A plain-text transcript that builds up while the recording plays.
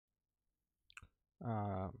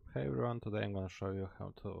Hey everyone, today I'm gonna show you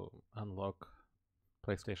how to unlock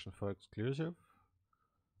PlayStation 4 exclusive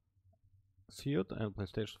suit and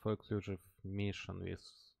PlayStation 4 exclusive mission with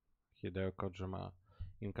Hideo Kojima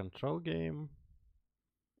in Control game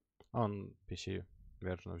on PC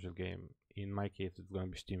version of the game. In my case, it's gonna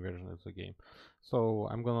be Steam version of the game. So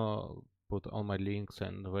I'm gonna put all my links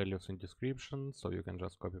and values in description, so you can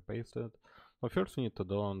just copy paste it. So first you need to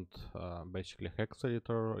download basically Hex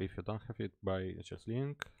Editor. If you don't have it, buy just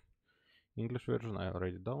link. English version, I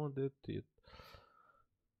already downloaded it.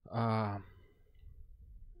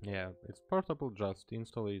 Yeah, it's portable, just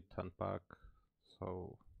install it, unpack.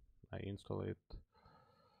 So I install it.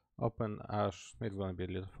 Open Ash, it's gonna be a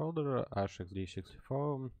little folder, Ash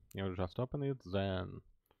XD64. You just open it, then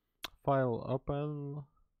file open,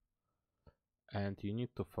 and you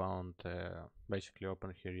need to find basically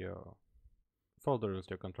open here your folder with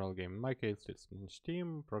your control game. In my case, it's in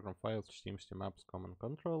Steam, program files, Steam apps, common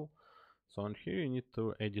control. So on here you need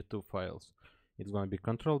to edit two files. It's gonna be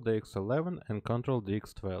control dx11 and control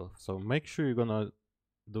dx12. So make sure you're gonna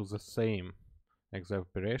do the same exact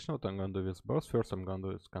operation. What I'm gonna do with both. First I'm gonna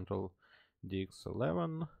do is control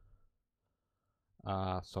dx11.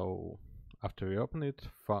 So after we open it,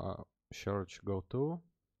 search go-to,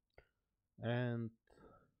 and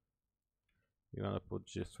you're gonna put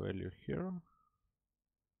this value here,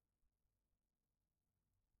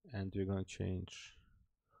 and you're gonna change.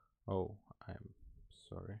 Oh, I'm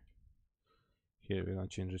sorry. Here we're gonna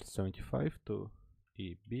change it 75 to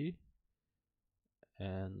EB,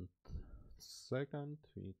 and second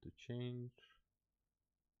we need to change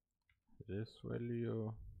this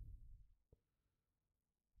value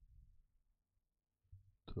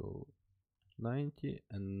to 90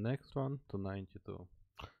 and next one to 92.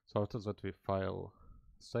 So after that we file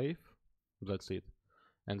save, that's it.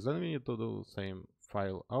 And then we need to do same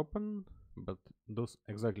file open, but do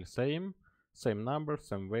exactly same number,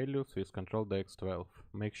 same values with control dx12.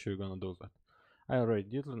 Make sure you're gonna do that. I already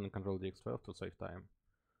did it in control dx12 to save time.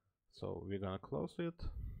 So we're gonna close it,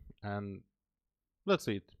 and that's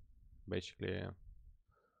it. Basically,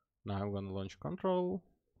 now I'm gonna launch control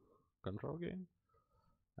game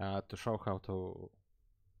to show how to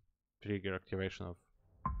trigger activation of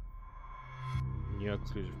new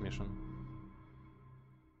exclusive mission.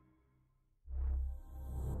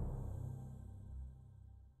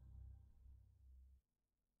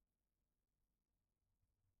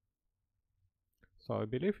 So I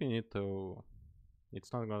believe you need to.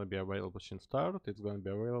 It's not gonna be available since start. It's gonna be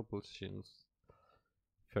available since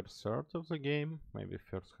first third of the game, maybe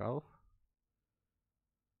first half.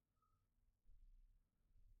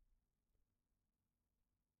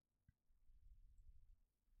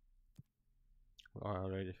 I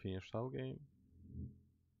already finished our game.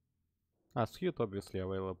 Suit obviously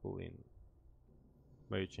available in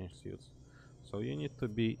where you change suits. So you need to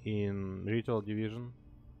be in retail division.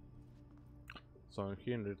 So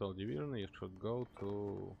here in retail division you should go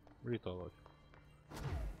to retail office.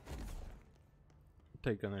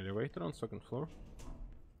 Take an elevator on second floor.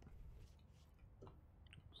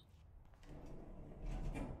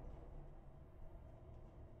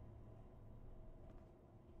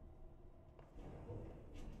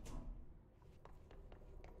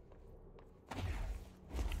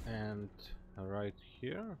 And right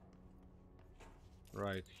here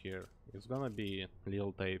is gonna be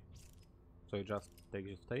little tape. So you just take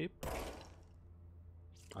this tape,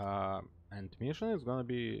 and mission is gonna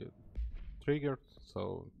be triggered.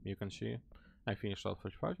 So you can see I finished all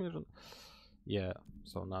 45 mission. Yeah,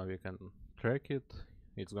 so now you can track it.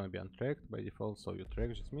 It's gonna be untracked by default, so you track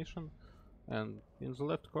this mission, and in the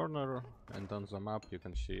left corner and on the map you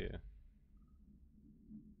can see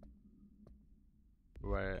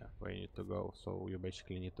where you need to go. So you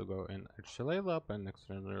basically need to go in HLA lab and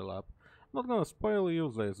extraordinary lab. I'm not gonna spoil you,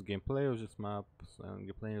 there's gameplay of this map and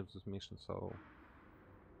gameplay of this mission, so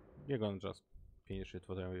you're gonna just finish it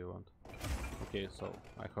whatever you want. Okay, so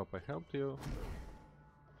I hope I helped you,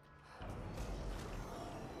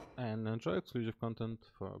 and enjoy exclusive content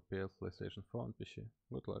for PS, PlayStation 4 and PC.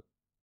 Good luck.